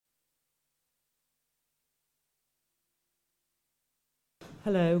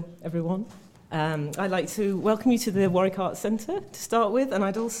Hello, everyone. I'd like to welcome you to the Warwick Arts Centre to start with, and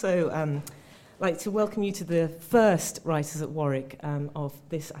I'd also like to welcome you to the first Writers at Warwick of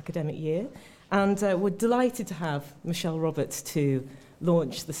this academic year. And we're delighted to have Michele Roberts to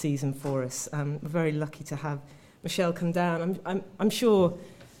launch the season for us. We're very lucky to have Michele come down. I'm sure,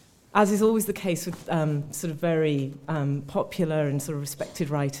 as is always the case with sort of very popular and sort of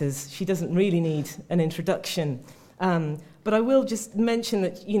respected writers, she doesn't really need an introduction. But I will just mention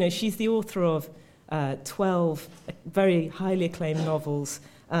that, you know, she's the author of 12 very highly acclaimed novels,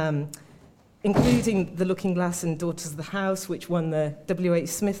 including The Looking Glass and Daughters of the House, which won the W.H.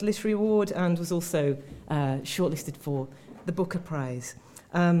 Smith Literary Award and was also shortlisted for the Booker Prize.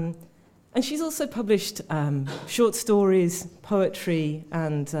 And she's also published short stories, poetry,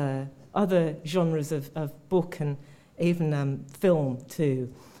 and other genres of book and even film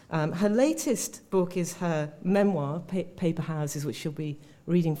too. Her latest book is her memoir, Paper Houses, which she'll be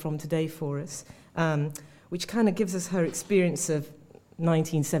reading from today for us, which kind of gives us her experience of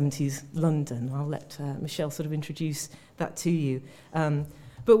 1970s London. I'll let Michele sort of introduce that to you.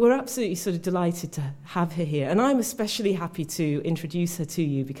 But we're absolutely sort of delighted to have her here. And I'm especially happy to introduce her to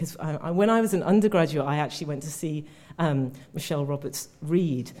you because when I was an undergraduate, I actually went to see Michele Roberts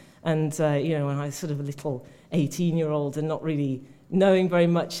read. And, you know, when I was sort of a little 18-year-old and not really knowing very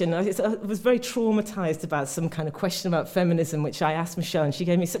much, and I was very traumatized about some kind of question about feminism, which I asked Michele, and she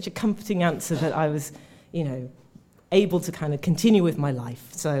gave me such a comforting answer that I was, you know, able to kind of continue with my life.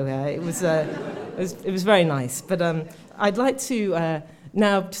 So it was very nice. But I'd like to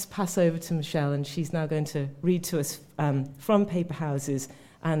now just pass over to Michele, and she's now going to read to us from Paper Houses.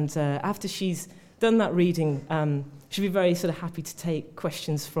 And after she's done that reading, she'll be very sort of happy to take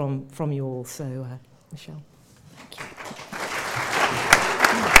questions from you all. So, Michele. Thank you.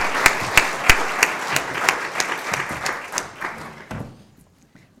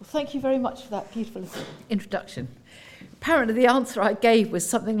 Thank you very much for that beautiful introduction. Apparently the answer I gave was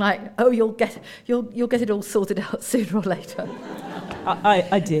something like, "Oh, you'll get it all sorted out sooner or later."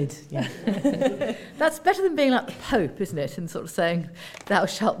 I did, yeah. That's better than being like the Pope, isn't it? And sort of saying, "Thou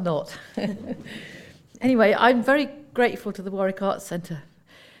shalt not." Anyway, I'm very grateful to the Warwick Arts Centre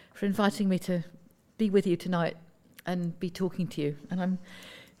for inviting me to be with you tonight and be talking to you. And I'm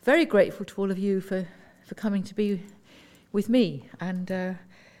very grateful to all of you for coming to be with me. And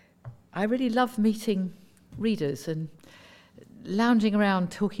I really love meeting readers, and lounging around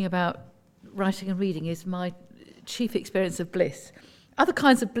talking about writing and reading is my chief experience of bliss. Other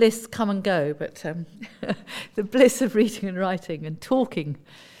kinds of bliss come and go, but the bliss of reading and writing and talking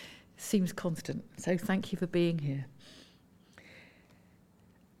seems constant. So thank you for being here.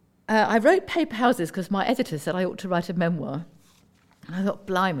 I wrote Paper Houses because my editor said I ought to write a memoir. And I thought,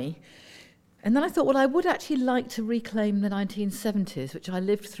 blimey. And then I thought, well, I would actually like to reclaim the 1970s, which I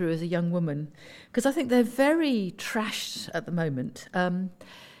lived through as a young woman, because I think they're very trashed at the moment.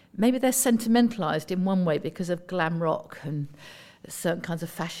 Maybe they're sentimentalised in one way because of glam rock and certain kinds of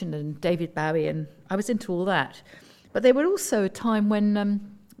fashion and David Bowie, and I was into all that. But they were also a time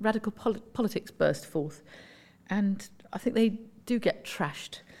when radical politics burst forth, and I think they do get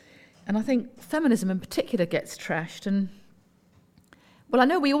trashed. And I think feminism in particular gets trashed. And, well, I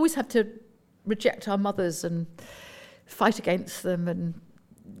know we always have to reject our mothers and fight against them and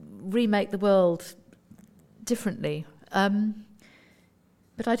remake the world differently.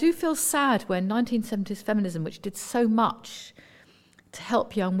 But I do feel sad when 1970s feminism, which did so much to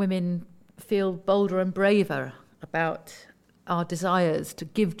help young women feel bolder and braver about our desires to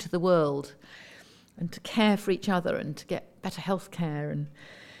give to the world and to care for each other and to get better health care and,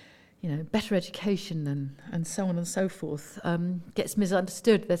 you know, better education and so on and so forth, gets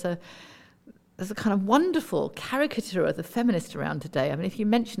misunderstood. There's a kind of wonderful caricature of the feminist around today. I mean, if you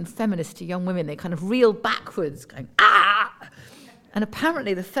mention feminist to young women, they kind of reel backwards, going, ah! And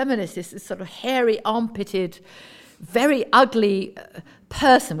apparently the feminist is this sort of hairy, armpitted, very ugly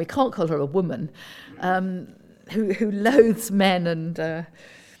person, we can't call her a woman, who loathes men and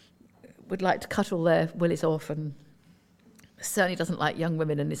would like to cut all their willies off, and certainly doesn't like young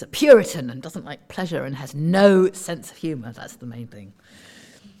women, and is a Puritan and doesn't like pleasure and has no sense of humour. That's the main thing.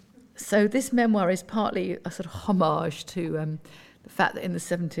 So this memoir is partly a sort of homage to the fact that in the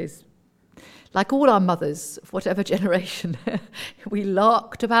 70s, like all our mothers of whatever generation, we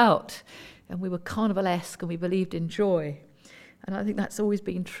larked about and we were carnivalesque and we believed in joy. And I think that's always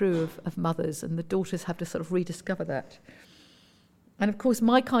been true of mothers, and the daughters have to sort of rediscover that. And of course,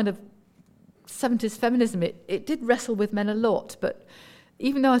 my kind of 70s feminism, it did wrestle with men a lot, but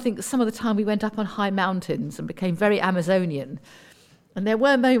even though I think some of the time we went up on high mountains and became very Amazonian, and there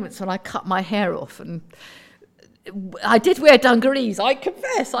were moments when I cut my hair off and I did wear dungarees, I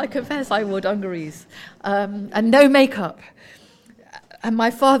confess I wore dungarees, and no makeup. And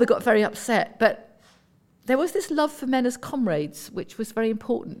my father got very upset, but there was this love for men as comrades, which was very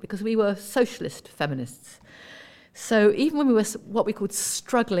important because we were socialist feminists. So even when we were what we called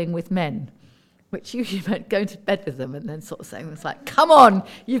struggling with men, which usually meant going to bed with them and then sort of saying, it's like, come on,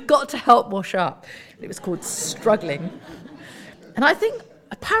 you've got to help wash up. It was called struggling. And I think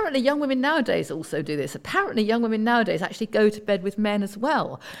apparently young women nowadays also do this. Apparently young women nowadays actually go to bed with men as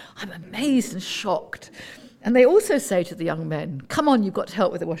well. I'm amazed and shocked. And they also say to the young men, come on, you've got to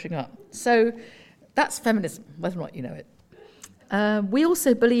help with the washing up. So that's feminism, whether or not you know it. We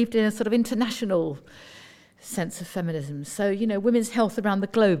also believed in a sort of international sense of feminism. So, you know, women's health around the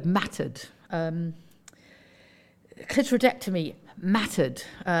globe mattered. Clitoridectomy mattered.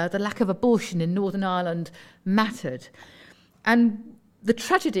 The lack of abortion in Northern Ireland mattered. And the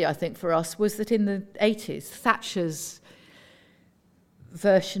tragedy, I think, for us was that in the 80s, Thatcher's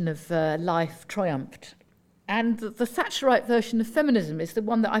version of life triumphed. And the Thatcherite version of feminism is the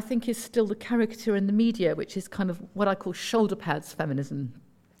one that I think is still the caricature in the media, which is kind of what I call shoulder pads feminism.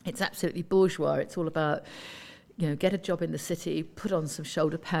 It's absolutely bourgeois. It's all about, you know, get a job in the city, put on some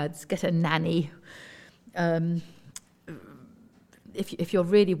shoulder pads, get a nanny. If you're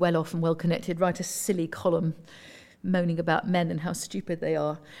really well off and well connected, write a silly column moaning about men and how stupid they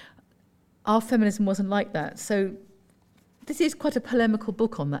are. Our feminism wasn't like that. So this is quite a polemical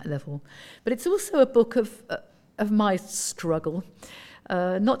book on that level. But it's also a book of my struggle,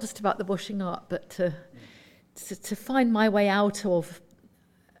 not just about the washing up, but to find my way out of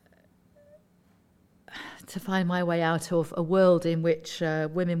a world in which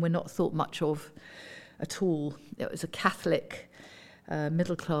women were not thought much of at all. It was a Catholic,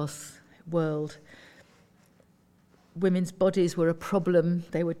 middle-class world. Women's bodies were a problem.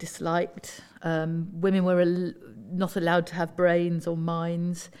 They were disliked. Women were not allowed to have brains or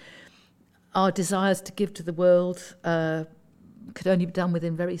minds. Our desires to give to the world could only be done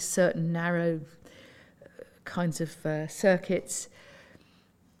within very certain, narrow kinds of circuits.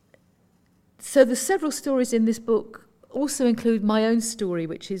 So the several stories in this book also include my own story,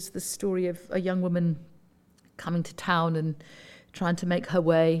 which is the story of a young woman coming to town and trying to make her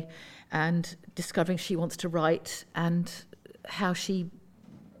way and discovering she wants to write and how she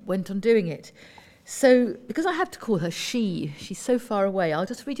went on doing it. So because I have to call her she's so far away, I'll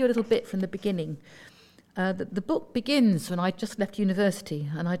just read you a little bit from the beginning. The book begins when I'd just left university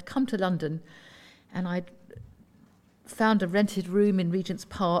and I'd come to London and I'd found a rented room in Regent's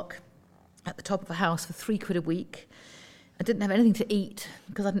Park at the top of a house for £3 a week. I didn't have anything to eat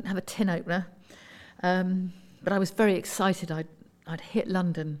because I didn't have a tin opener. But I was very excited I'd hit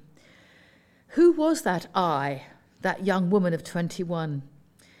London. Who was that young woman of 21?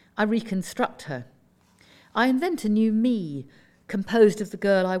 I reconstruct her. I invent a new me, composed of the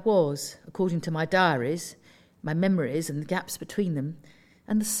girl I was, according to my diaries, my memories and the gaps between them,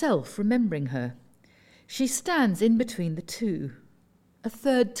 and the self remembering her. She stands in between the two, a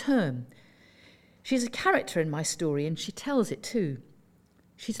third term. She's a character in my story, and she tells it too.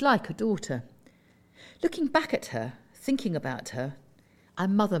 She's like a daughter. Looking back at her, thinking about her, I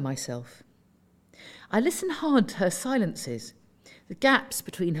mother myself. I listen hard to her silences, the gaps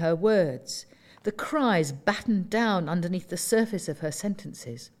between her words, the cries battened down underneath the surface of her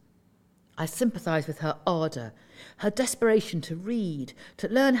sentences. I sympathise with her ardour, her desperation to read, to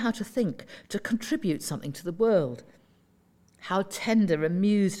learn how to think, to contribute something to the world. How tender,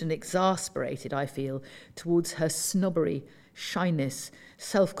 amused and exasperated I feel towards her snobbery, shyness,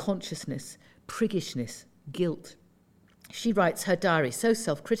 self-consciousness, priggishness, guilt. She writes her diary so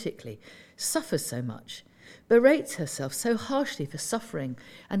self-critically, suffers so much, berates herself so harshly for suffering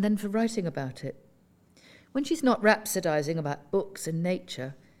and then for writing about it. When she's not rhapsodising about books and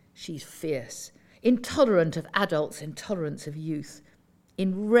nature, she's fierce, intolerant of adults' intolerance of youth,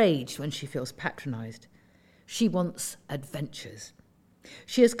 enraged when she feels patronised. She wants adventures.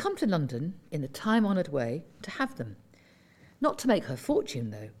 She has come to London in the time-honoured way to have them. Not to make her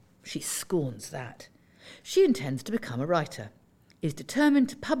fortune, though. She scorns that. She intends to become a writer, is determined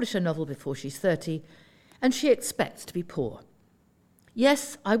to publish a novel before she's 30, and she expects to be poor.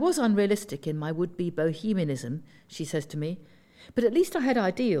 Yes, I was unrealistic in my would-be bohemianism, she says to me, but at least I had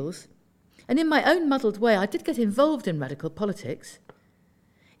ideals, and in my own muddled way I did get involved in radical politics.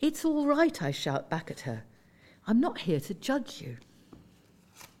 It's all right, I shout back at her. I'm not here to judge you.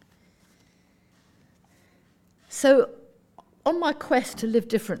 So, on my quest to live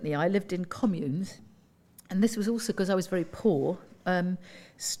differently, I lived in communes, and this was also because I was very poor,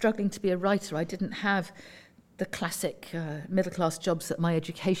 struggling to be a writer. I didn't have the classic middle-class jobs that my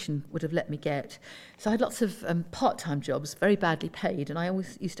education would have let me get. So I had lots of part-time jobs, very badly paid, and I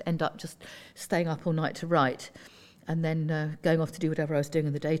always used to end up just staying up all night to write and then going off to do whatever I was doing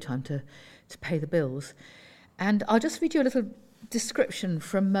in the daytime to pay the bills. And I'll just read you a little description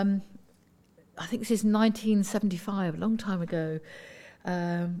from, I think this is 1975, a long time ago.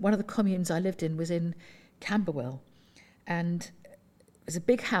 One of the communes I lived in was in Camberwell, and it was a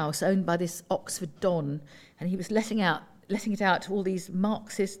big house owned by this Oxford Don, and he was letting it out to all these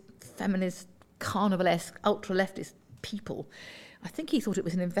Marxist, feminist, carnivalesque, ultra-leftist people. I think he thought it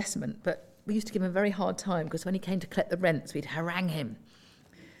was an investment, but we used to give him a very hard time because when he came to collect the rents, we'd harangue him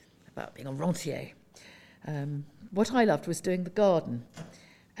about being a rentier. What I loved was doing the garden,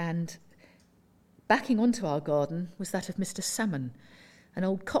 and backing onto our garden was that of Mr. Salmon, an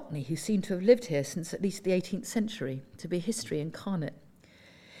old Cockney who seemed to have lived here since at least the 18th century, to be history incarnate.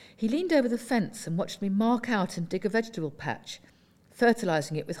 He leaned over the fence and watched me mark out and dig a vegetable patch,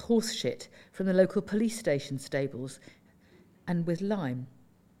 fertilising it with horse shit from the local police station stables and with lime.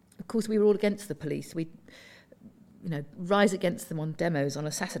 Of course, we were all against the police. We'd, rise against them on demos on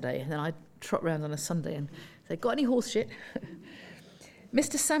a Saturday, and then I'd trot round on a Sunday and say, "Got any horse shit?"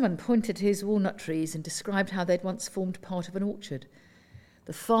 Mr. Salmon pointed to his walnut trees and described how they'd once formed part of an orchard.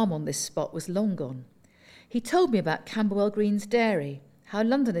 The farm on this spot was long gone. He told me about Camberwell Green's dairy, how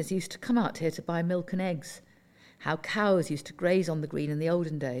Londoners used to come out here to buy milk and eggs, how cows used to graze on the green in the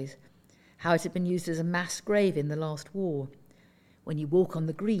olden days, how it had been used as a mass grave in the last war. When you walk on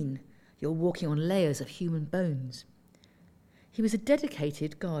the green, you're walking on layers of human bones. He was a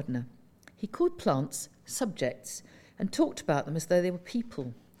dedicated gardener. He called plants subjects and talked about them as though they were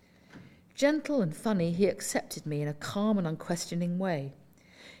people. Gentle and funny, he accepted me in a calm and unquestioning way.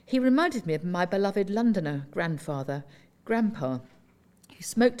 He reminded me of my beloved Londoner grandfather, Grandpa, who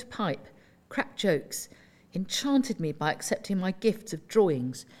smoked a pipe, cracked jokes, enchanted me by accepting my gifts of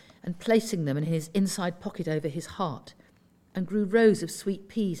drawings and placing them in his inside pocket over his heart, and grew rows of sweet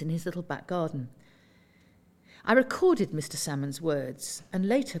peas in his little back garden. I recorded Mr. Salmon's words and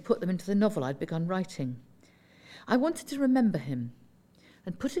later put them into the novel I'd begun writing. I wanted to remember him,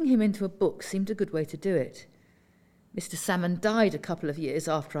 and putting him into a book seemed a good way to do it. Mr. Salmon died a couple of years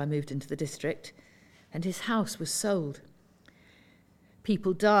after I moved into the district, and his house was sold.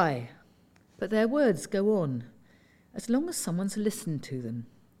 People die, but their words go on, as long as someone's listened to them.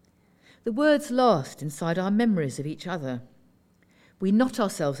 The words last inside our memories of each other. We knot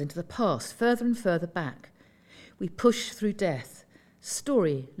ourselves into the past, further and further back. We push through death.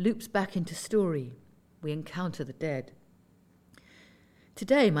 Story loops back into story. We encounter the dead.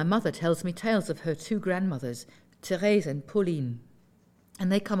 Today, my mother tells me tales of her two grandmothers, Therese and Pauline,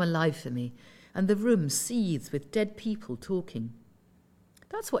 and they come alive for me, and the room seethes with dead people talking.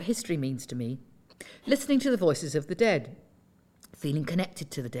 That's what history means to me. Listening to the voices of the dead, feeling connected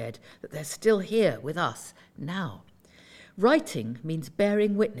to the dead, that they're still here with us now. Writing means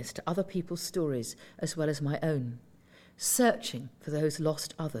bearing witness to other people's stories as well as my own, searching for those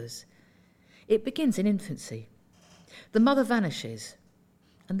lost others. It begins in infancy. The mother vanishes,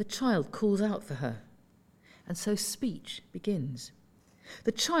 and the child calls out for her, and so speech begins.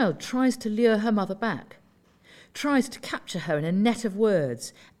 The child tries to lure her mother back, tries to capture her in a net of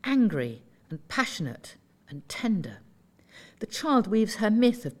words, angry and passionate and tender. The child weaves her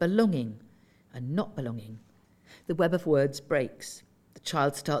myth of belonging and not belonging. The web of words breaks. The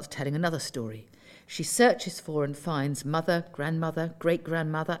child starts telling another story. She searches for and finds mother, grandmother,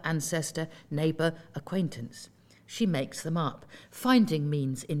 great-grandmother, ancestor, neighbour, acquaintance. She makes them up. Finding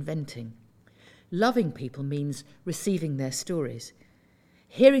means inventing. Loving people means receiving their stories.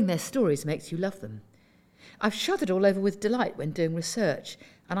 Hearing their stories makes you love them. I've shuddered all over with delight when doing research,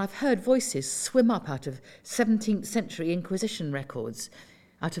 and I've heard voices swim up out of 17th century Inquisition records,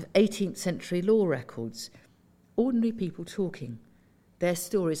 out of 18th century law records. Ordinary people talking. Their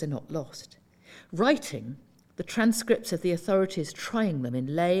stories are not lost. Writing, the transcripts of the authorities trying them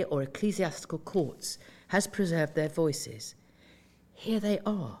in lay or ecclesiastical courts, has preserved their voices. Here they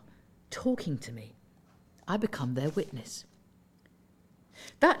are, talking to me. I become their witness.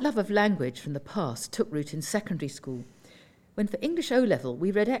 That love of language from the past took root in secondary school, when for English O-level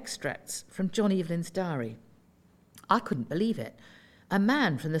we read extracts from John Evelyn's diary. I couldn't believe it. A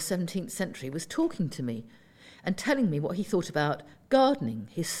man from the 17th century was talking to me and telling me what he thought about gardening,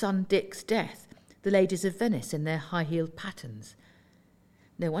 his son Dick's death, the ladies of Venice in their high-heeled patterns.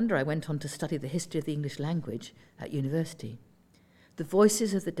 No wonder I went on to study the history of the English language at university. The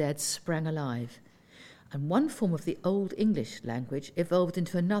voices of the dead sprang alive, and one form of the Old English language evolved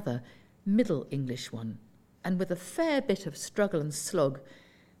into another, Middle English one, and with a fair bit of struggle and slog,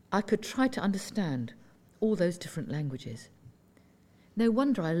 I could try to understand all those different languages. No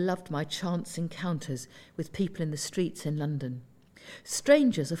wonder I loved my chance encounters with people in the streets in London.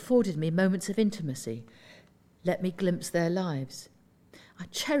 Strangers afforded me moments of intimacy, let me glimpse their lives. I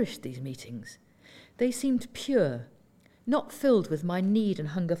cherished these meetings. They seemed pure, not filled with my need and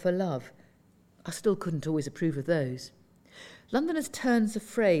hunger for love. I still couldn't always approve of those. Londoners' turns of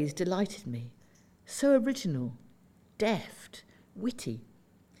phrase delighted me. So original, deft, witty.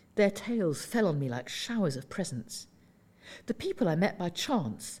 Their tales fell on me like showers of presents. The people I met by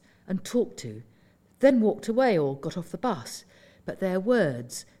chance and talked to, then walked away or got off the bus, but their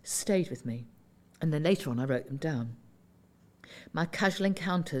words stayed with me, and then later on I wrote them down. My casual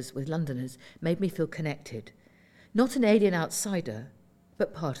encounters with Londoners made me feel connected, not an alien outsider,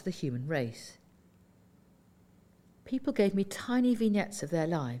 but part of the human race. People gave me tiny vignettes of their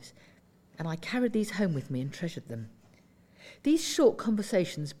lives, and I carried these home with me and treasured them. These short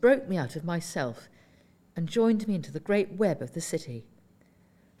conversations broke me out of myself and joined me into the great web of the city.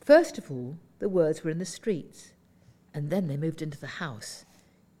 First of all, the words were in the streets, and then they moved into the house,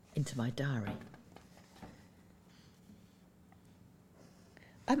 into my diary.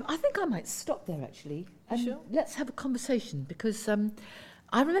 I think I might stop there, actually. Sure. Let's have a conversation, because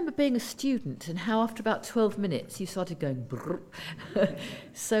I remember being a student and how after about 12 minutes you started going brrr.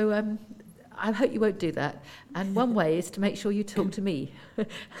 So I hope you won't do that. And one way is to make sure you talk to me.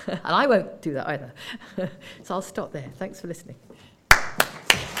 And I won't do that either. So I'll stop there. Thanks for listening.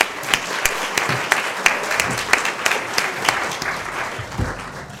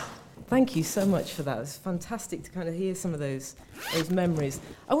 Thank you so much for that. It was fantastic to kind of hear some of those memories.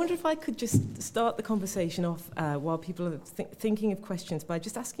 I wonder if I could just start the conversation off while people are thinking of questions by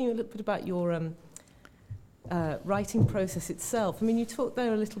just asking you a little bit about your writing process itself. I mean, you talked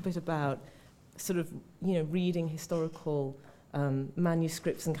there a little bit about sort of, reading historical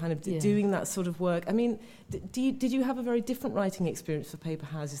manuscripts and kind of doing that sort of work. I mean, did you have a very different writing experience for Paper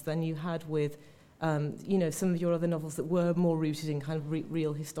Houses than you had with some of your other novels that were more rooted in kind of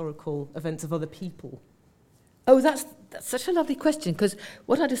real historical events of other people? Oh, that's such a lovely question, because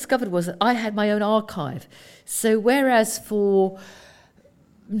what I discovered was that I had my own archive. So whereas for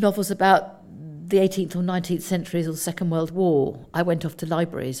novels about the 18th or 19th centuries or the Second World War, I went off to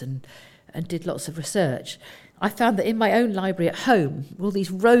libraries and did lots of research, I found that in my own library at home were all these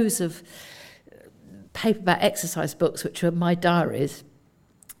rows of paperback exercise books, which were my diaries.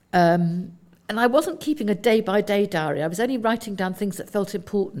 And I wasn't keeping a day-by-day diary. I was only writing down things that felt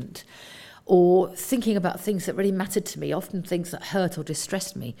important or thinking about things that really mattered to me, often things that hurt or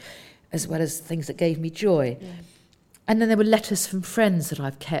distressed me, as well as things that gave me joy. Yeah. And then there were letters from friends that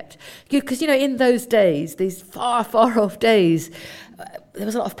I've kept. Because, in those days, these far, far off days, there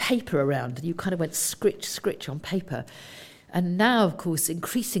was a lot of paper around, and you kind of went scritch on paper. And now, of course,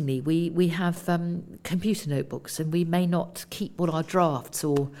 increasingly, we have computer notebooks, and we may not keep all our drafts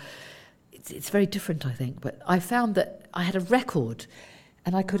or... It's very different, I think, but I found that I had a record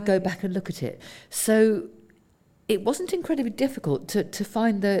and I could go back and look at it. So it wasn't incredibly difficult to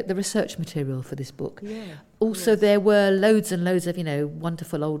find the research material for this book. Yeah, also, there were loads and loads of,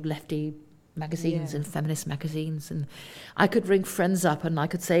 wonderful old lefty magazines and feminist magazines, and I could ring friends up and I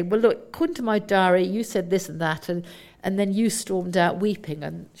could say, well, look, according to my diary, you said this and that, and then you stormed out weeping,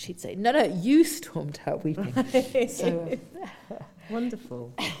 and she'd say, no, you stormed out weeping. So...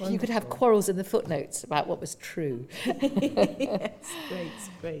 Wonderful. You could have quarrels in the footnotes about what was true. Yes,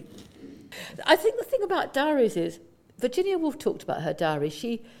 great. I think the thing about diaries is, Virginia Woolf talked about her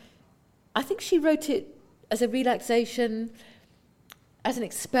diary. I think she wrote it as a relaxation, as an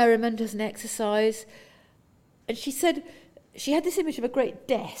experiment, as an exercise. And she said she had this image of a great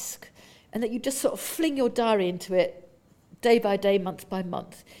desk, and that you just sort of fling your diary into it day by day, month by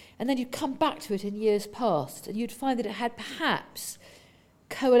month. And then you'd come back to it in years past, and you'd find that it had perhaps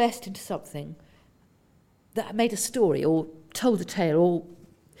coalesced into something that made a story or told a tale or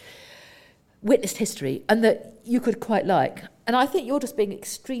witnessed history, and that you could quite like. And I think you're just being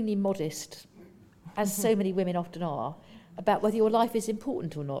extremely modest, as so many women often are, about whether your life is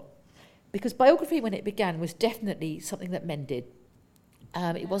important or not. Because biography, when it began, was definitely something that men did.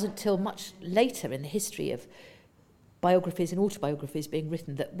 It wasn't till much later in the history of biographies and autobiographies being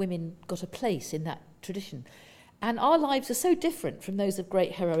written that women got a place in that tradition. And our lives are so different from those of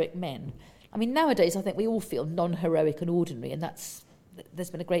great heroic men. I mean, nowadays I think we all feel non-heroic and ordinary, and there's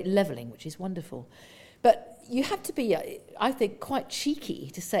been a great levelling, which is wonderful. But you have to be, I think, quite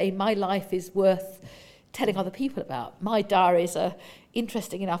cheeky to say my life is worth telling other people about. My diaries are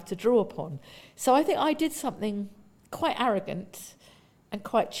interesting enough to draw upon. So I think I did something quite arrogant and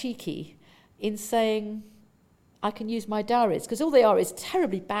quite cheeky in saying I can use my diaries, because all they are is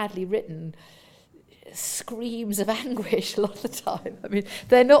terribly badly written screams of anguish a lot of the time. I mean,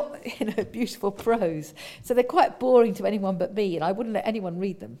 they're not, beautiful prose. So they're quite boring to anyone but me, and I wouldn't let anyone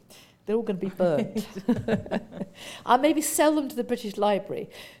read them. They're all going to be burnt. I'll maybe sell them to the British Library.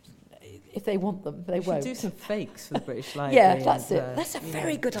 If they want them, they won't. You should do some fakes for the British Library. Yeah, that's it. That's a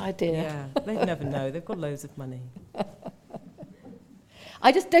very good idea. Yeah, they'd never know. They've got loads of money.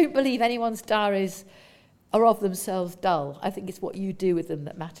 I just don't believe anyone's diaries are of themselves dull. I think it's what you do with them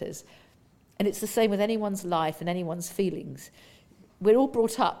that matters. And it's the same with anyone's life and anyone's feelings. We're all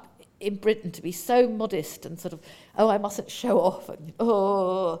brought up in Britain to be so modest and sort of, I mustn't show off. And,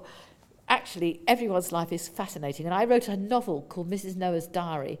 Actually, everyone's life is fascinating. And I wrote a novel called Mrs. Noah's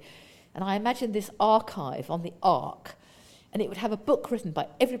Diary. And I imagined this archive on the Ark. And it would have a book written by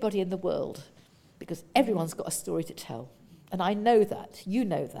everybody in the world, because everyone's got a story to tell. And I know that. You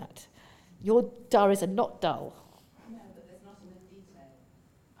know that. Your diaries are not dull. No, but there's not enough detail.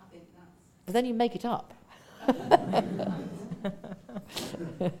 I think that's... But then you make it up.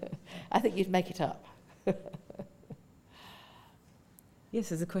 I think you'd make it up. Yes,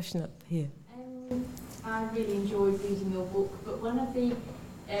 there's a question up here. I really enjoyed reading your book, but one of the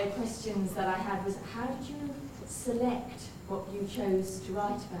questions that I had was, how did you select what you chose to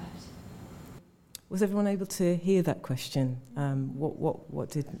write about? Was everyone able to hear that question? What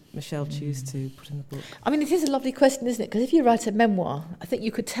did Michele choose to put in the book? I mean, it is a lovely question, isn't it? Because if you write a memoir, I think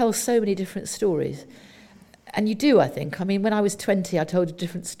you could tell so many different stories. And you do, I think. I mean, when I was 20, I told a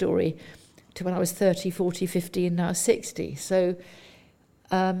different story to when I was 30, 40, 50, and now 60. So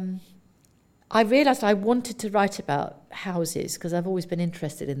I realised I wanted to write about houses because I've always been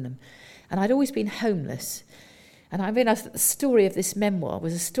interested in them. And I'd always been homeless. And I realised that the story of this memoir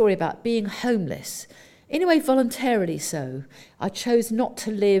was a story about being homeless, in a way voluntarily so. I chose not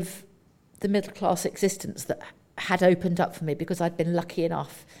to live the middle-class existence that had opened up for me because I'd been lucky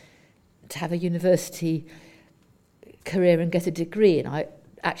enough to have a university career and get a degree. And I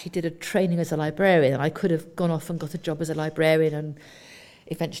actually did a training as a librarian. And I could have gone off and got a job as a librarian and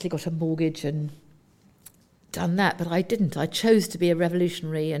eventually got a mortgage and done that, but I didn't. I chose to be a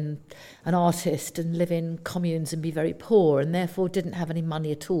revolutionary and an artist and live in communes and be very poor, and therefore didn't have any money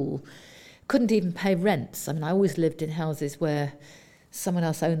at all. Couldn't even pay rents. I mean, I always lived in houses where someone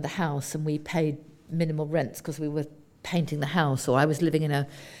else owned the house and we paid minimal rents because we were painting the house, or I was living in a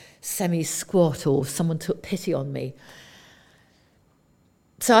semi-squat, or someone took pity on me.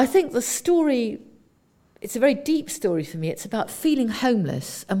 So I think the story, it's a very deep story for me. It's about feeling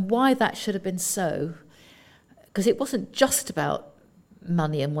homeless and why that should have been so. Because it wasn't just about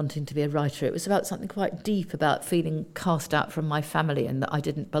money and wanting to be a writer. It was about something quite deep, about feeling cast out from my family and that I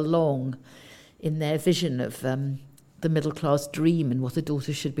didn't belong in their vision of the middle-class dream and what a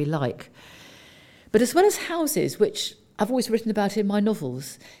daughter should be like. But as well as houses, which I've always written about in my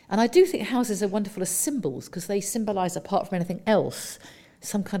novels, and I do think houses are wonderful as symbols because they symbolise, apart from anything else,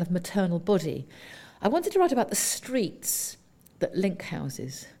 some kind of maternal body. I wanted to write about the streets that link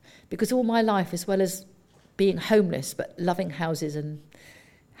houses, because all my life, as well as being homeless but loving houses and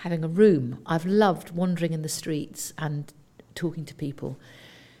having a room, I've loved wandering in the streets and talking to people.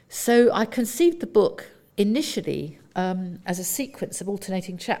 So I conceived the book initially as a sequence of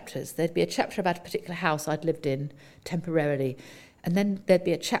alternating chapters. There'd be a chapter about a particular house I'd lived in temporarily, and then there'd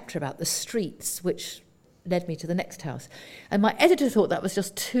be a chapter about the streets, which led me to the next house. And my editor thought that was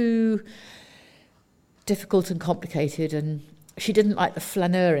just too difficult and complicated, and she didn't like the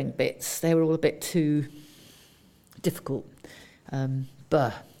flaneuring bits. They were all a bit too difficult.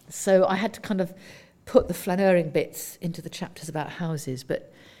 So I had to kind of put the flaneuring bits into the chapters about houses.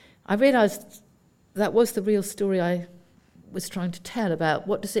 But I realised that was the real story I was trying to tell about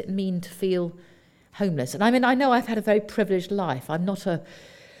what does it mean to feel homeless. And I mean, I know I've had a very privileged life. I'm not a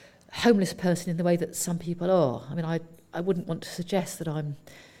homeless person in the way that some people are. I mean, I wouldn't want to suggest that I'm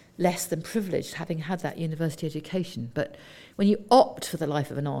less than privileged having had that university education. But when you opt for the life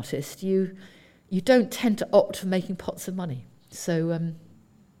of an artist, you don't tend to opt for making pots of money. So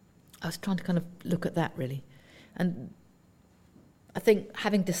I was trying to kind of look at that, really. And I think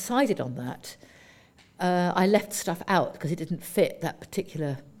having decided on that, I left stuff out because it didn't fit that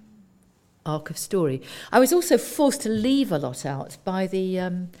particular arc of story. I was also forced to leave a lot out by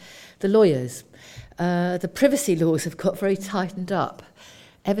the lawyers. The privacy laws have got very tightened up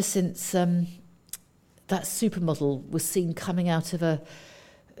ever since that supermodel was seen coming out of a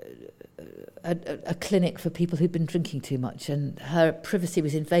clinic for people who'd been drinking too much, and her privacy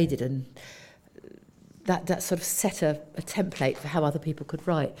was invaded, and that sort of set a template for how other people could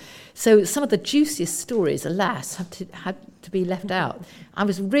write. So some of the juiciest stories, alas, had to be left out. I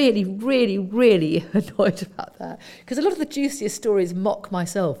was really, really, really annoyed about that, because a lot of the juiciest stories mock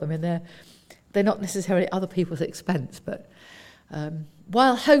myself. I mean, they're not necessarily at other people's expense, but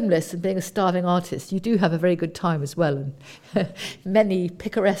while homeless and being a starving artist, you do have a very good time as well, and many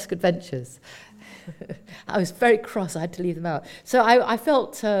picaresque adventures. I was very cross, I had to leave them out. So I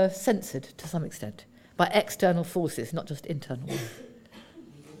felt censored to some extent by external forces, not just internal ones.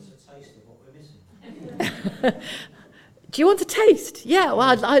 Give us a taste of what we're missing. Do you want a taste? Yeah,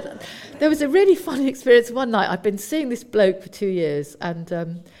 well, there was a really funny experience one night. I'd been seeing this bloke for 2 years,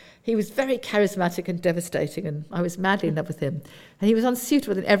 and he was very charismatic and devastating, and I was madly in love with him. And he was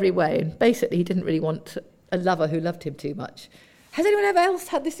unsuitable in every way, and basically he didn't really want a lover who loved him too much. Has anyone ever else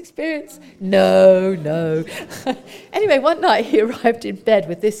had this experience? No. Anyway, one night he arrived in bed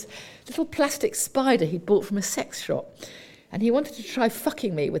with this little plastic spider he'd bought from a sex shop, and he wanted to try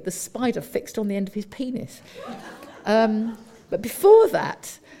fucking me with the spider fixed on the end of his penis. But before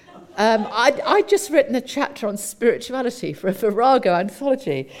that, I'd just written a chapter on spirituality for a Virago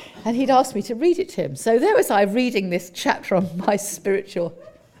anthology, and he'd asked me to read it to him. So there was I reading this chapter on my spiritual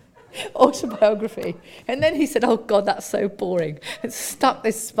autobiography. And then he said, "Oh God, that's so boring," and stuck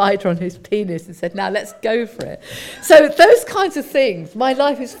this spider on his penis and said, "Now let's go for it." So those kinds of things, my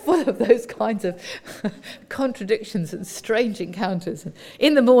life is full of those kinds of contradictions and strange encounters. And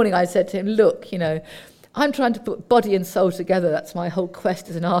in the morning I said to him, "Look, I'm trying to put body and soul together. That's my whole quest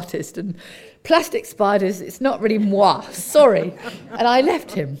as an artist. And plastic spiders, it's not really moi. Sorry." And I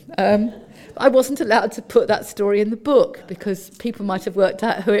left him. I wasn't allowed to put that story in the book because people might have worked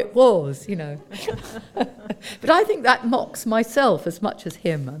out who it was, But I think that mocks myself as much as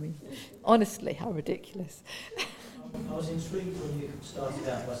him. I mean, honestly, how ridiculous. I was intrigued when you started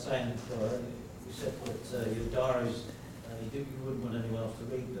out by saying that you said that your diaries, you wouldn't want anyone else to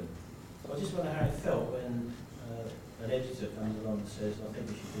read them. I just wonder how it felt when an editor comes along and says, "I think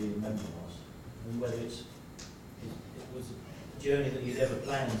we should do your memoirs," and whether it was a journey that you'd ever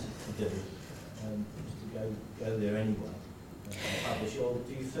planned to do, just to go there anyway, and publish, or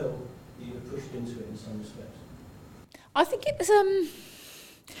do you feel you were pushed into it in some respects? I think it was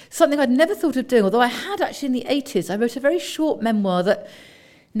something I'd never thought of doing, although I had actually in the 80s. I wrote a very short memoir that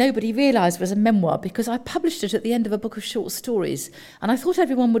nobody realised was a memoir because I published it at the end of a book of short stories, and I thought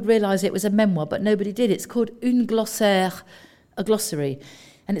everyone would realise it was a memoir, but nobody did. It's called Un glossaire, a glossary,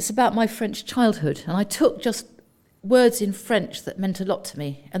 and it's about my French childhood, and I took just words in French that meant a lot to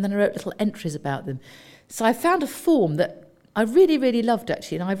me, and then I wrote little entries about them. So I found a form that I really, really loved,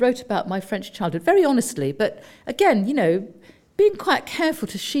 actually, and I wrote about my French childhood very honestly, but again, being quite careful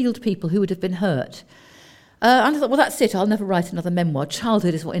to shield people who would have been hurt. And I thought, well, that's it, I'll never write another memoir.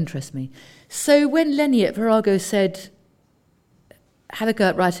 Childhood is what interests me. So when Lenny at Virago said, "Have a go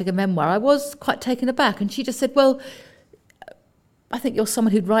at writing a memoir," I was quite taken aback, and she just said, "Well, I think you're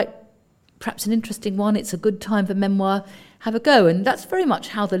someone who'd write perhaps an interesting one. It's a good time for memoir. Have a go." And that's very much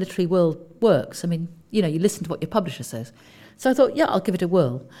how the literary world works. I mean, you listen to what your publisher says. So I thought, yeah, I'll give it a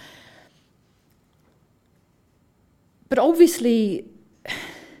whirl. But obviously,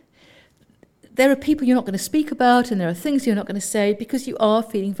 there are people you're not going to speak about, and there are things you're not going to say because you are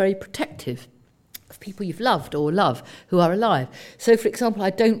feeling very protective of people you've loved or love who are alive. So, for example, I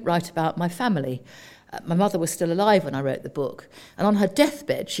don't write about my family. My mother was still alive when I wrote the book, and on her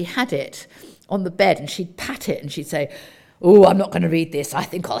deathbed, she had it on the bed, and she'd pat it, and she'd say, "Oh, I'm not going to read this. I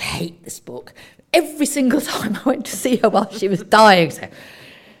think I'll hate this book." Every single time I went to see her while she was dying, so,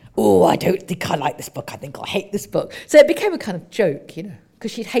 "Oh, I don't think I like this book. I think I'll hate this book." So it became a kind of joke,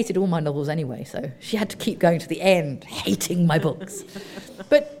 because she'd hated all my novels anyway, so she had to keep going to the end, hating my books.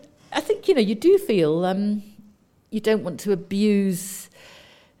 But I think, you do feel you don't want to abuse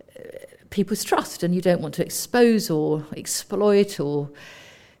people's trust, and you don't want to expose or exploit or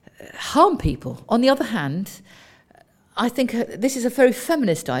harm people. On the other hand, I think this is a very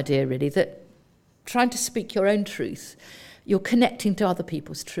feminist idea, really, that trying to speak your own truth, you're connecting to other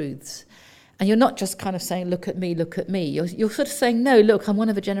people's truths. And you're not just kind of saying, "Look at me, look at me." You're sort of saying, "No, look, I'm one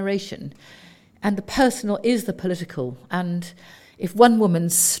of a generation. And the personal is the political. And if one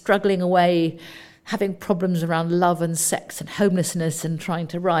woman's struggling away, having problems around love and sex and homelessness and trying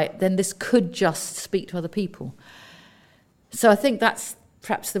to write, then this could just speak to other people." So I think that's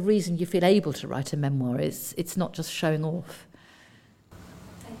perhaps the reason you feel able to write a memoir, is it's not just showing off.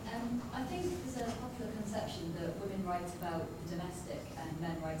 I think there's a popular conception that women write about the domestic and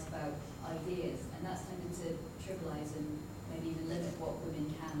men write about ideas, and that's tended to trivialise and maybe even limit what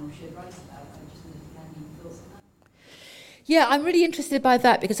women can or should write about. I just wondered if you had any thoughts on that. Yeah, I'm really interested by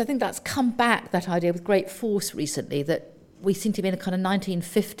that because I think that's come back, that idea, with great force recently, that we seem to be in a kind of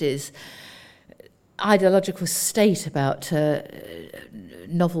 1950s ideological state about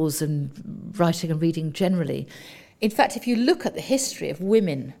novels and writing and reading generally. In fact, if you look at the history of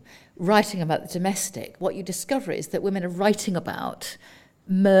women writing about the domestic, what you discover is that women are writing about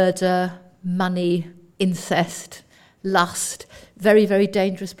murder, money, incest, lust, very, very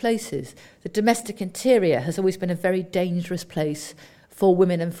dangerous places. The domestic interior has always been a very dangerous place for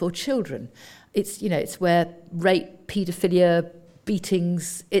women and for children. It's, it's where rape, paedophilia,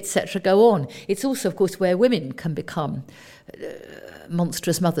 beatings, etc. go on. It's also, of course, where women can become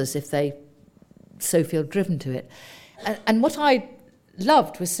monstrous mothers if they so feel driven to it. And what I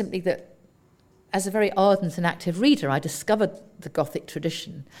loved was simply that, as a very ardent and active reader, I discovered the Gothic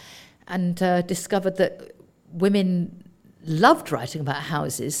tradition and discovered that women loved writing about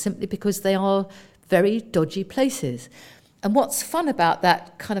houses simply because they are very dodgy places. And what's fun about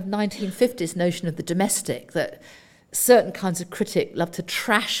that kind of 1950s notion of the domestic, that certain kinds of critic love to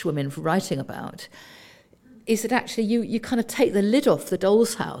trash women for writing about, is that actually you kind of take the lid off the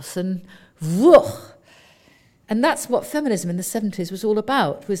doll's house and whoa. And that's what feminism in the 70s was all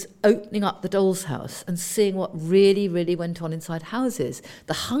about, was opening up the doll's house and seeing what really, really went on inside houses.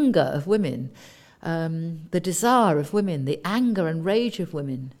 The hunger of women, the desire of women, the anger and rage of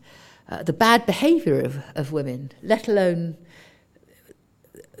women, the bad behaviour of women, let alone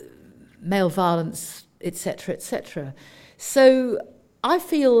male violence, etc., etc. So I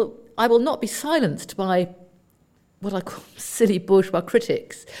feel I will not be silenced by what I call silly bourgeois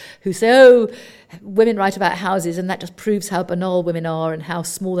critics who say, oh, women write about houses and that just proves how banal women are and how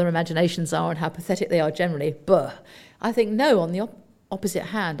small their imaginations are and how pathetic they are generally. But I think, no, on the opposite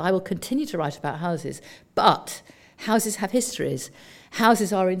hand, I will continue to write about houses. But houses have histories.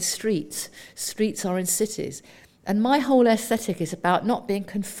 Houses are in streets. Streets are in cities. And my whole aesthetic is about not being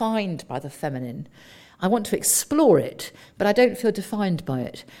confined by the feminine. I want to explore it, but I don't feel defined by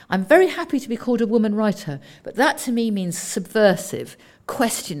it. I'm very happy to be called a woman writer, but that to me means subversive,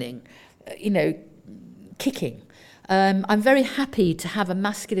 questioning, kicking. I'm very happy to have a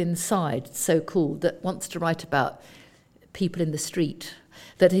masculine side, so-called, that wants to write about people in the street,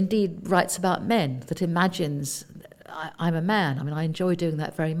 that indeed writes about men, that imagines I'm a man. I mean, I enjoy doing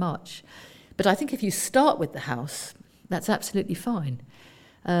that very much. But I think if you start with the house, that's absolutely fine.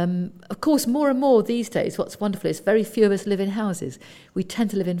 Of course, more and more these days, what's wonderful is very few of us live in houses. We tend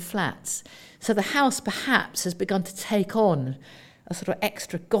to live in flats. So the house perhaps has begun to take on a sort of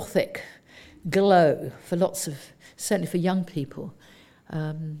extra Gothic glow for lots of, certainly for young people.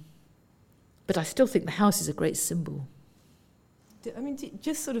 But I still think the house is a great symbol.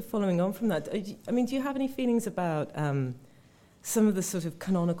 Just sort of following on from that, do you have any feelings about some of the sort of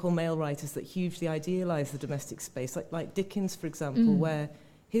canonical male writers that hugely idealise the domestic space, like Dickens, for example, where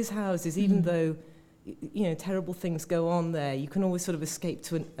his houses, even though terrible things go on there, you can always sort of escape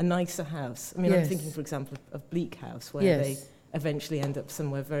to a nicer house. I mean, I'm thinking, for example, of Bleak House, where they eventually end up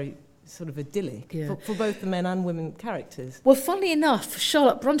somewhere very sort of idyllic for both the men and women characters. Well, funnily enough,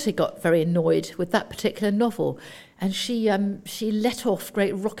 Charlotte Bronte got very annoyed with that particular novel, and she let off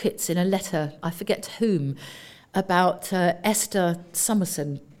great rockets in a letter, I forget to whom, about Esther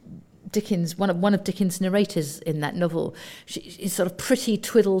Summerson, Dickens, one of Dickens' narrators in that novel. She's sort of pretty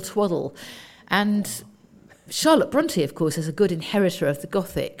twiddle-twaddle. And Charlotte Bronte, of course, is a good inheritor of the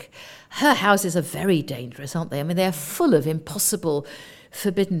Gothic. Her houses are very dangerous, aren't they? I mean, they're full of impossible,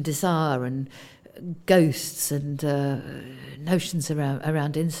 forbidden desire and ghosts and notions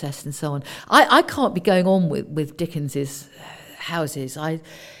around incest and so on. I can't be going on with Dickens's houses.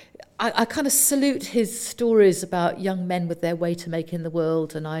 I kind of salute his stories about young men with their way to make in the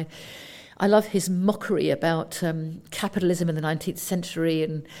world, and I love his mockery about capitalism in the 19th century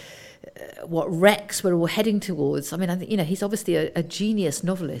and what wrecks we're all heading towards. I mean, he's obviously a genius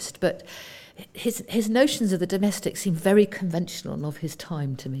novelist, but his notions of the domestic seem very conventional and of his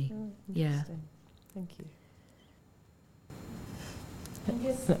time to me. Yeah. Thank you. I'm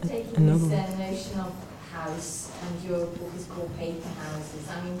just taking this notion of house, and your book is called Paper Houses.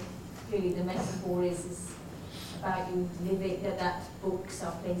 I mean, clearly the metaphor is about you living, that books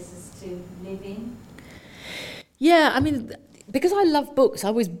are places to live in. Yeah, I mean, because I love books, I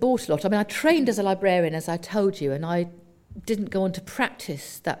always bought a lot. I mean, I trained as a librarian, as I told you, and I didn't go on to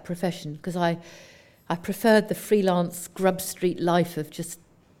practice that profession because I preferred the freelance Grub Street life of just,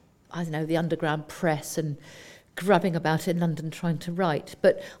 the underground press and grubbing about in London trying to write.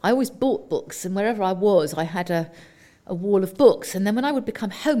 But I always bought books, and wherever I was, I had a wall of books. And then when I would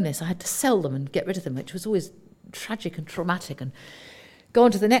become homeless, I had to sell them and get rid of them, which was always tragic and traumatic, and go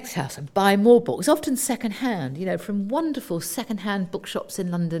on to the next house and buy more books, often second-hand, from wonderful second-hand bookshops in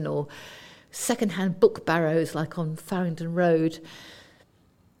London or second-hand book barrows like on Farringdon Road.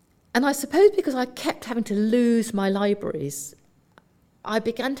 And I suppose because I kept having to lose my libraries, I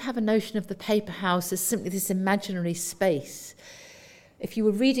began to have a notion of the paper house as simply this imaginary space if you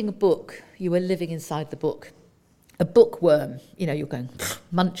were reading a book, you were living inside the book. A bookworm, you're going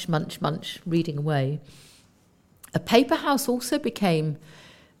munch, munch, munch, reading away. A paper house also became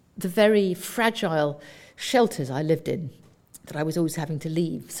the very fragile shelters I lived in that I was always having to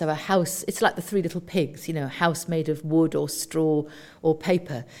leave. So a house, it's like the Three Little Pigs, a house made of wood or straw or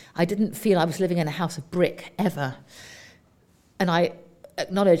paper. I didn't feel I was living in a house of brick ever. And I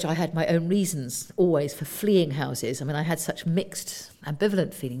acknowledge I had my own reasons always for fleeing houses. I mean, I had such mixed,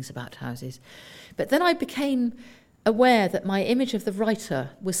 ambivalent feelings about houses. But then I became aware that my image of the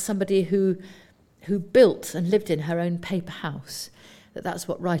writer was somebody who built and lived in her own paper house, that's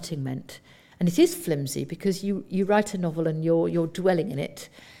what writing meant. And it is flimsy because you write a novel and you're dwelling in it,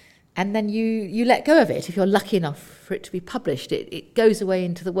 and then you let go of it. If you're lucky enough for it to be published, it goes away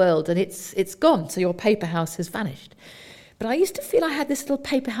into the world and it's gone, so your paper house has vanished. But I used to feel I had this little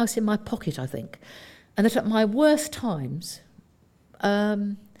paper house in my pocket, I think, and that at my worst times,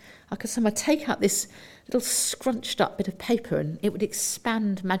 I could somehow take out this little scrunched up bit of paper and it would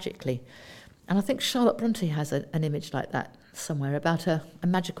expand magically. And I think Charlotte Bronte has an image like that somewhere about a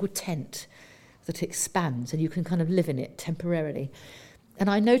magical tent that expands and you can kind of live in it temporarily. And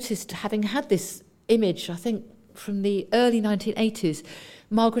I noticed, having had this image, I think from the early 1980s,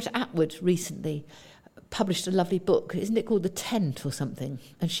 Margaret Atwood recently published a lovely book. Isn't it called The Tent or something?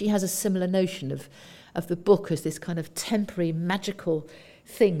 And she has a similar notion of the book as this kind of temporary magical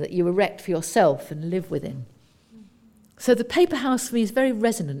thing that you erect for yourself and live within. So the paper house for me is very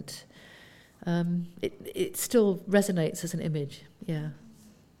resonant. It still resonates as an image, yeah.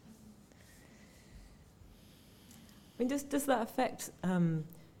 I mean, does that affect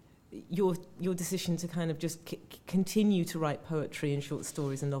your decision to kind of just continue to write poetry and short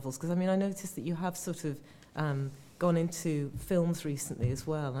stories and novels? Because I mean, I noticed that you have sort of gone into films recently as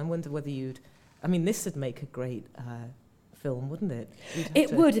well. I wonder whether this would make a great film, wouldn't it?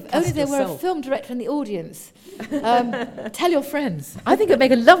 It would, if only there were a film director in the audience. Tell your friends. I think it would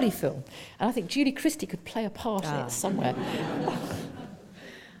make a lovely film. And I think Julie Christie could play a part in it somewhere.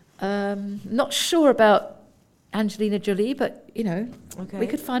 Not sure about Angelina Jolie, but, okay. We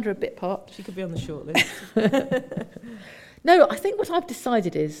could find her a bit part. She could be on the shortlist. No, I think what I've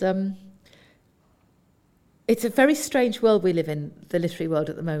decided is it's a very strange world we live in, the literary world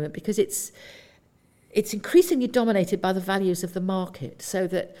at the moment, because it's increasingly dominated by the values of the market, so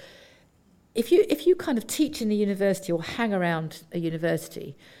that if you kind of teach in a university or hang around a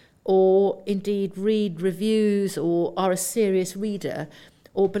university or indeed read reviews or are a serious reader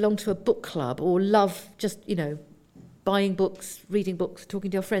or belong to a book club or love just, buying books, reading books, talking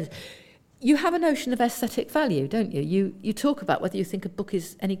to your friends, you have a notion of aesthetic value, don't you? You talk about whether you think a book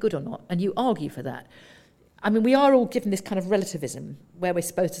is any good or not, and you argue for that. I mean, we are all given this kind of relativism where we're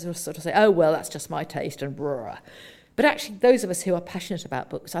supposed to sort of say, oh, well, that's just my taste and blah. But actually, those of us who are passionate about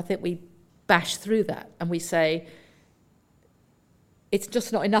books, I think we bash through that and we say, it's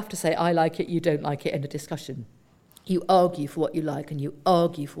just not enough to say, I like it, you don't like it, in a discussion. You argue for what you like and you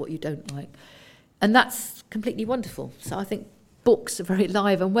argue for what you don't like. And that's completely wonderful. So I think books are very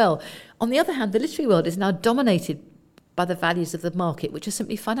live and well. On the other hand, the literary world is now dominated by the values of the market, which are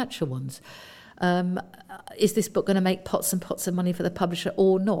simply financial ones. Is this book going to make pots and pots of money for the publisher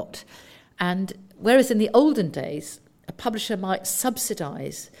or not? And whereas in the olden days, a publisher might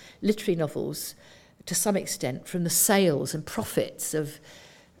subsidise literary novels to some extent from the sales and profits of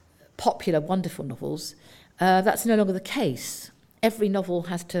popular, wonderful novels, that's no longer the case. Every novel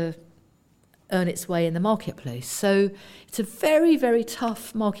has to earn its way in the marketplace. So it's a very, very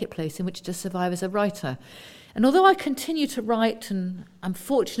tough marketplace in which to survive as a writer. And although I continue to write, and I'm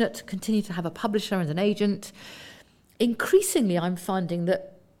fortunate to continue to have a publisher and an agent, increasingly I'm finding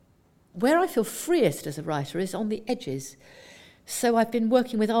that where I feel freest as a writer is on the edges. So I've been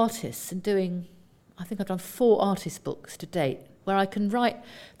working with artists and I think I've done 4 artist books to date, where I can write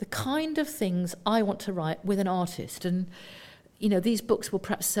the kind of things I want to write with an artist. And, these books will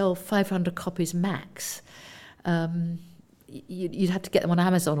perhaps sell 500 copies max. You'd have to get them on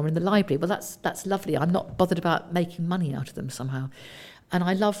Amazon or in the library. Well, that's lovely. I'm not bothered about making money out of them somehow. And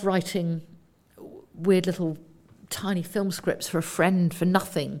I love writing weird little tiny film scripts for a friend for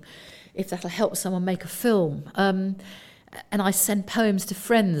nothing, if that'll help someone make a film. And I send poems to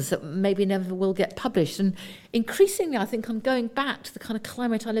friends that maybe never will get published. And increasingly, I think I'm going back to the kind of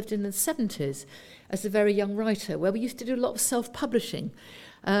climate I lived in the 70s as a very young writer, where we used to do a lot of self-publishing.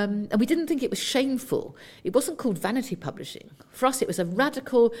 And we didn't think it was shameful. It wasn't called vanity publishing. For us, it was a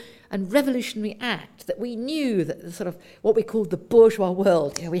radical and revolutionary act that we knew that the sort of what we called the bourgeois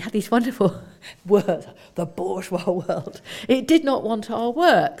world, we had these wonderful words, the bourgeois world. It did not want our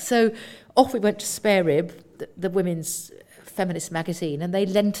work. So off we went to Spare Rib, the women's feminist magazine, and they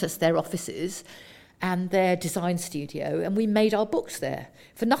lent us their offices and their design studio, and we made our books there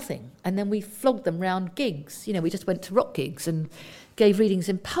for nothing. And then we flogged them round gigs. You know, we just went to rock gigs and gave readings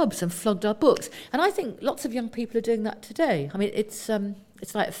in pubs and flogged our books. And I think lots of young people are doing that today. I mean, it's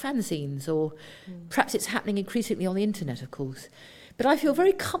like fanzines, or perhaps it's happening increasingly on the internet, of course. But I feel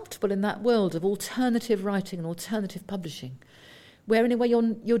very comfortable in that world of alternative writing and alternative publishing, where in a way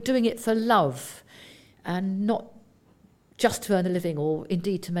you're doing it for love and not just to earn a living or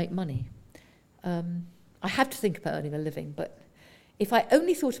indeed to make money. I have to think about earning a living, but if I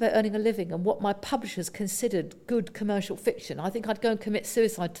only thought about earning a living and what my publishers considered good commercial fiction, I think I'd go and commit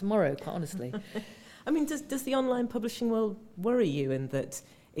suicide tomorrow, quite honestly. I mean, does the online publishing world worry you in that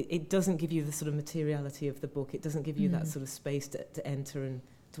it doesn't give you the sort of materiality of the book, it doesn't give you that sort of space to enter and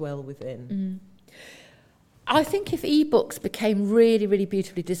dwell within? I think if ebooks became really, really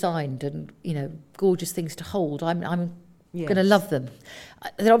beautifully designed and, you know, gorgeous things to hold, I'm going to love them.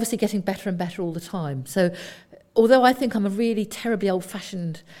 They're obviously getting better and better all the time. So although I think I'm a really terribly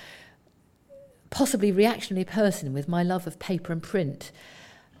old-fashioned, possibly reactionary person with my love of paper and print,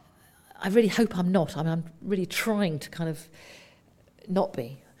 I really hope I'm not. I mean, I'm really trying to kind of not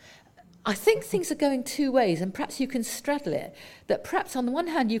be. I think things are going two ways, and perhaps you can straddle it. That perhaps on the one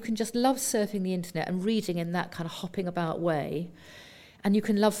hand you can just love surfing the internet and reading in that kind of hopping about way, and you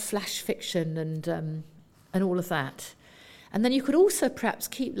can love flash fiction and all of that. And then you could also perhaps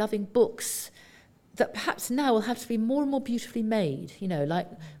keep loving books that perhaps now will have to be more and more beautifully made, you know, like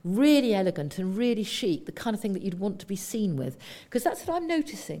really elegant and really chic, the kind of thing that you'd want to be seen with. Because that's what I'm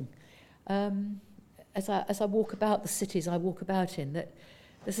noticing as I walk about the cities I walk about in, that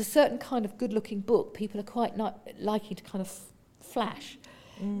there's a certain kind of good-looking book people are quite not liking to kind of flash.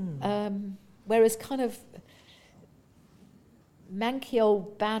 Whereas kind of manky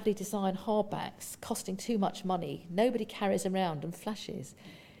old, badly designed hardbacks costing too much money, nobody carries around and flashes.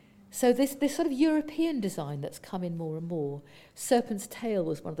 So this sort of European design that's come in more and more. Serpent's Tail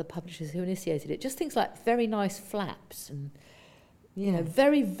was one of the publishers who initiated it. Just things like very nice flaps and, you know,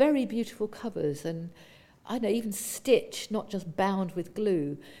 very, very beautiful covers, and I know even stitched, not just bound with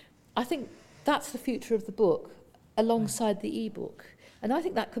glue. I think that's the future of the book alongside the ebook, and I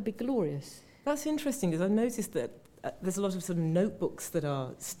think that could be glorious. That's interesting, because I've noticed that there's a lot of sort of notebooks that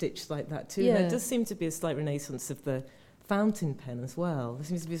are stitched like that too. Yeah. And there does seem to be a slight renaissance of the fountain pen as well. There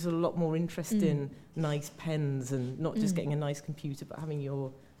seems to be sort of a lot more interest in nice pens and not just getting a nice computer, but having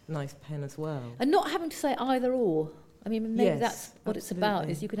your nice pen as well. And not having to say either or. I mean, maybe that's what it's about,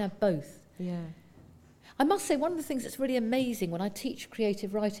 is you can have both. Yeah. I must say, one of the things that's really amazing when I teach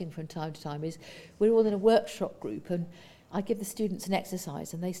creative writing from time to time is we're all in a workshop group, and I give the students an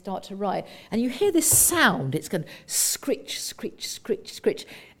exercise and they start to write. And you hear this sound, it's going scritch, scritch, scritch, scritch,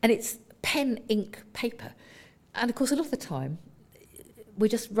 and it's pen, ink, paper. And of course, a lot of the time, we're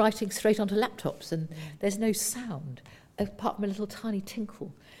just writing straight onto laptops and there's no sound, apart from a little tiny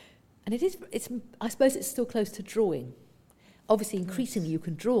tinkle. And I suppose it's still close to drawing. Obviously, increasingly you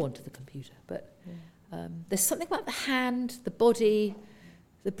can draw onto the computer, but there's something about the hand, the body,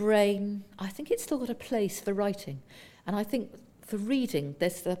 the brain. I think it's still got a place for writing. And I think for reading,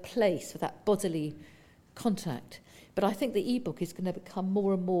 there's a place for that bodily contact. But I think the ebook is going to become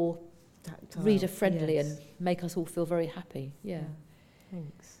more and more tactile, reader-friendly, and make us all feel very happy. Yeah.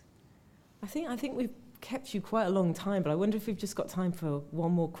 Thanks. I think we've kept you quite a long time, but I wonder if we've just got time for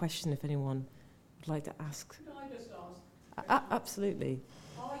one more question, if anyone would like to ask. Can I just ask? Absolutely.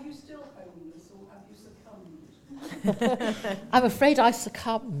 Are you still homeless, or have you succumbed? I'm afraid I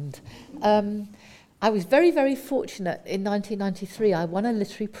succumbed. I was very, very fortunate in 1993. I won a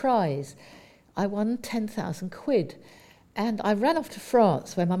literary prize. I won 10,000 quid. And I ran off to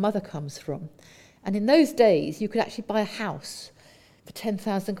France, where my mother comes from. And in those days, you could actually buy a house for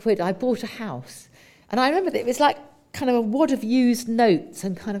 10,000 quid. I bought a house. And I remember that it was like kind of a wad of used notes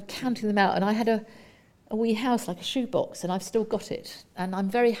and kind of counting them out. And I had a wee house, like a shoebox, and I've still got it. And I'm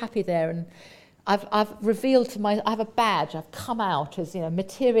very happy there. And I've revealed I have a badge. I've come out as, you know,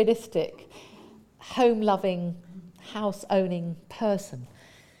 materialistic, home-loving, house-owning person.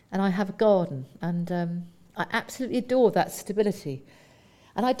 And I have a garden. And I absolutely adore that stability.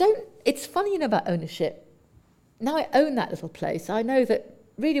 And it's funny, you know, about ownership. Now I own that little place, I know that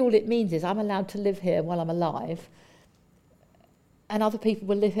really all it means is I'm allowed to live here while I'm alive, and other people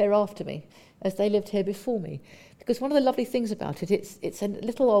will live here after me, as they lived here before me. Because one of the lovely things about it, it's a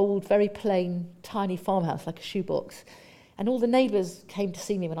little old, very plain, tiny farmhouse, like a shoebox. And all the neighbours came to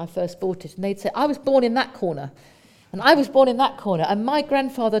see me when I first bought it, and they'd say, I was born in that corner, and I was born in that corner, and my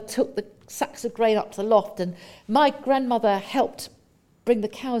grandfather took the sacks of grain up to the loft, and my grandmother helped bring the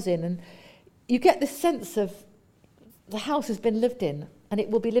cows in. And you get this sense of the house has been lived in, and it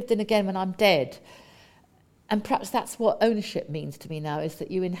will be lived in again when I'm dead. And perhaps that's what ownership means to me now, is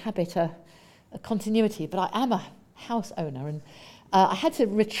that you inhabit a continuity. But I am a house owner, and I had to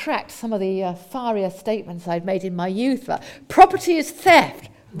retract some of the farier statements I'd made in my youth. Like, property is theft.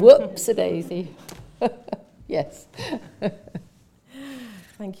 Whoops-a-daisy. Yes.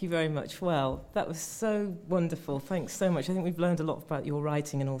 Thank you very much. Well, that was so wonderful. Thanks so much. I think we've learned a lot about your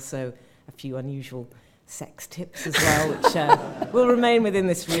writing and also a few unusual sex tips as well, which will remain within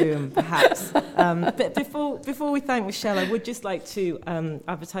this room, perhaps. But before we thank Michele, I would just like to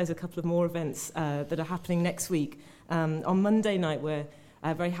advertise a couple of more events that are happening next week. On Monday night, we're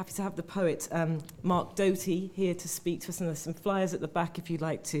very happy to have the poet Mark Doty here to speak to us, and there's some flyers at the back if you'd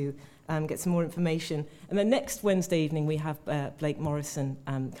like to get some more information. And then next Wednesday evening, we have Blake Morrison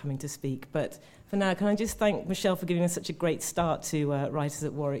coming to speak. But for now, can I just thank Michele for giving us such a great start to Writers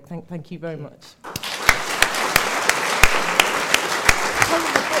at Warwick. Thank you very much.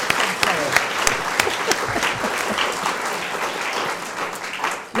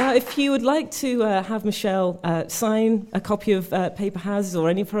 Now, if you would like to have Michele sign a copy of Paper Houses or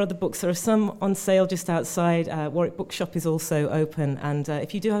any of her other books, there are some on sale just outside. Warwick Bookshop is also open. And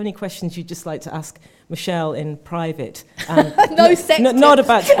if you do have any questions you'd just like to ask Michele in private. No sex tips. Not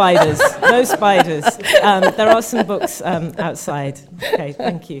about spiders. No spiders. There are some books outside. Okay,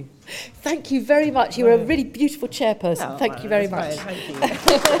 thank you. Thank you very much. You were a really beautiful chairperson. Thank you very much. Thank you.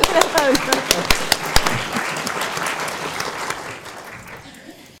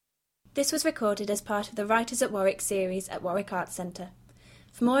 This was recorded as part of the Writers at Warwick series at Warwick Arts Centre.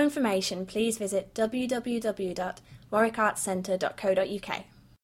 For more information, please visit www.warwickartscentre.co.uk.